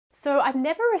So I've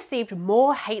never received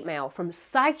more hate mail from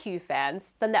ScIQ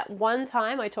fans than that one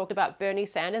time I talked about Bernie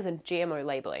Sanders and GMO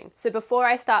labeling. So before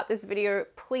I start this video,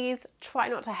 please try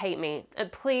not to hate me,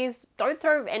 and please don't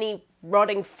throw any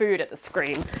rotting food at the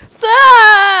screen.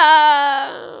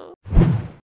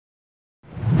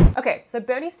 Okay, so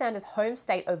Bernie Sanders' home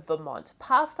state of Vermont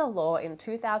passed a law in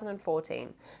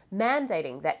 2014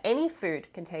 mandating that any food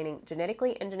containing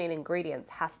genetically engineered ingredients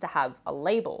has to have a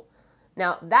label.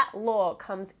 Now, that law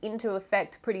comes into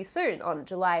effect pretty soon on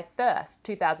July 1st,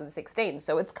 2016,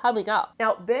 so it's coming up.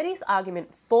 Now, Bernie's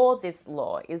argument for this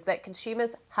law is that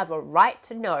consumers have a right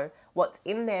to know what's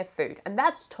in their food, and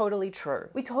that's totally true.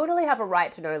 We totally have a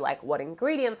right to know like what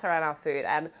ingredients are in our food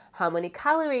and how many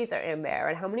calories are in there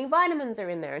and how many vitamins are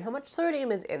in there and how much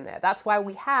sodium is in there. That's why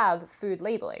we have food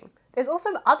labeling. There's also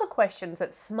other questions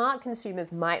that smart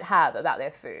consumers might have about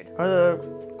their food. Are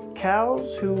the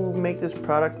cows who make this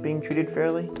product being treated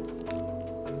fairly?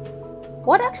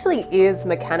 What actually is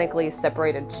mechanically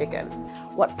separated chicken?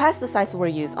 What pesticides were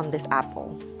used on this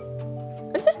apple?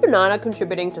 Is this banana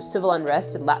contributing to civil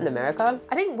unrest in Latin America?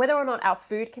 I think whether or not our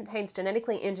food contains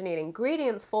genetically engineered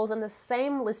ingredients falls on the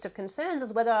same list of concerns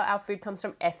as whether our food comes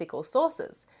from ethical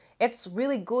sources. It's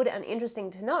really good and interesting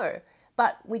to know,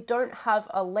 but we don't have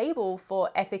a label for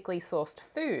ethically sourced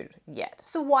food yet.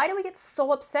 So why do we get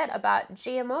so upset about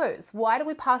GMOs? Why do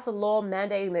we pass a law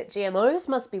mandating that GMOs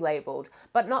must be labeled,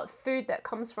 but not food that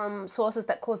comes from sources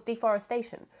that cause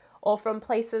deforestation, or from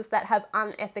places that have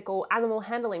unethical animal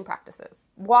handling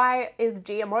practices? Why is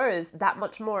GMOs that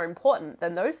much more important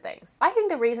than those things? I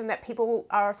think the reason that people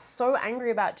are so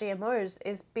angry about GMOs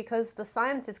is because the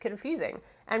science is confusing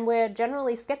and we're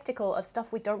generally skeptical of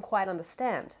stuff we don't quite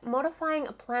understand. Modifying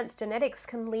a plant's genetics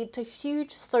can lead to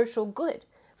huge social good.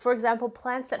 For example,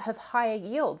 plants that have higher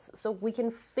yields so we can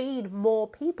feed more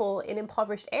people in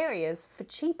impoverished areas for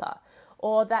cheaper,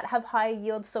 or that have higher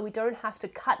yields so we don't have to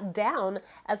cut down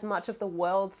as much of the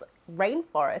world's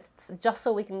rainforests just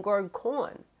so we can grow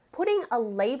corn. Putting a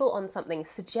label on something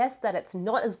suggests that it's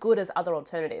not as good as other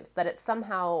alternatives, that it's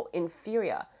somehow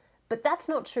inferior. But that's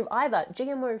not true either.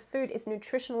 GMO food is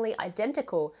nutritionally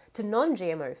identical to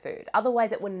non-GMO food.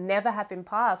 Otherwise, it would never have been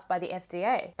passed by the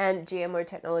FDA. And GMO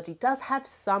technology does have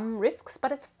some risks,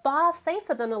 but it's far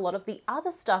safer than a lot of the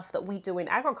other stuff that we do in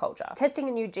agriculture. Testing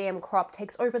a new GM crop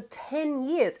takes over 10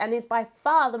 years and is by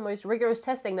far the most rigorous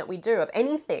testing that we do of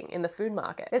anything in the food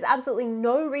market. There's absolutely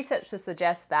no research to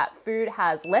suggest that food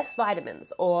has less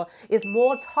vitamins or is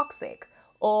more toxic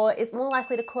or is more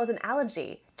likely to cause an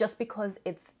allergy just because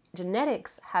its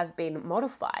genetics have been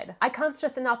modified. I can't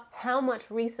stress enough how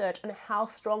much research and how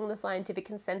strong the scientific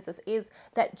consensus is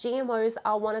that GMOs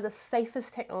are one of the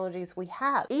safest technologies we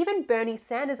have. Even Bernie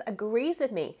Sanders agrees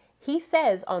with me. He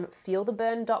says on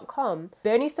feeltheburn.com,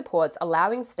 Bernie supports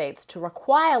allowing states to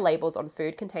require labels on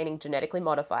food containing genetically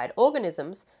modified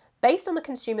organisms based on the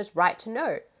consumer's right to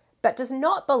know, but does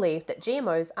not believe that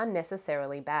GMOs are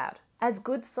necessarily bad. As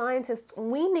good scientists,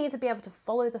 we need to be able to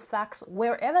follow the facts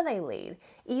wherever they lead,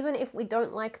 even if we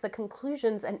don't like the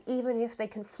conclusions and even if they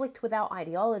conflict with our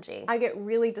ideology. I get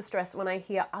really distressed when I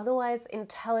hear otherwise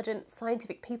intelligent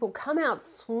scientific people come out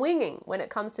swinging when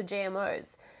it comes to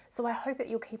GMOs. So I hope that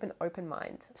you'll keep an open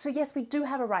mind. So yes, we do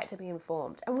have a right to be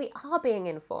informed, and we are being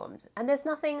informed. And there's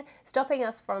nothing stopping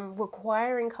us from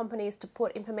requiring companies to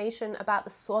put information about the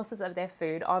sources of their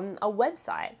food on a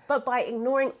website. But by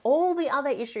ignoring all the other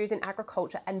issues in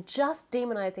agriculture and just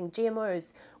demonizing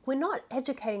GMOs, we're not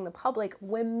educating the public,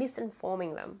 we're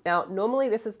misinforming them. Now, normally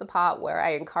this is the part where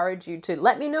I encourage you to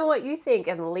let me know what you think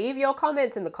and leave your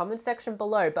comments in the comment section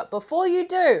below. But before you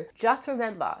do, just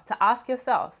remember to ask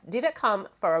yourself, did it come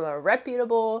from a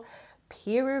reputable,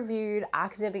 peer-reviewed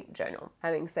academic journal?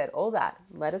 Having said all that,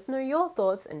 let us know your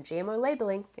thoughts on GMO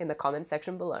labeling in the comment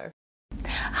section below.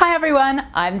 Hi everyone,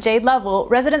 I'm Jayde Lovell,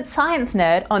 resident science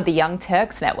nerd on the Young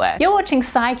Turks Network. You're watching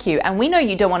ScIQ and we know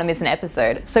you don't want to miss an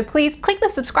episode, so please click the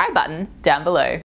subscribe button down below.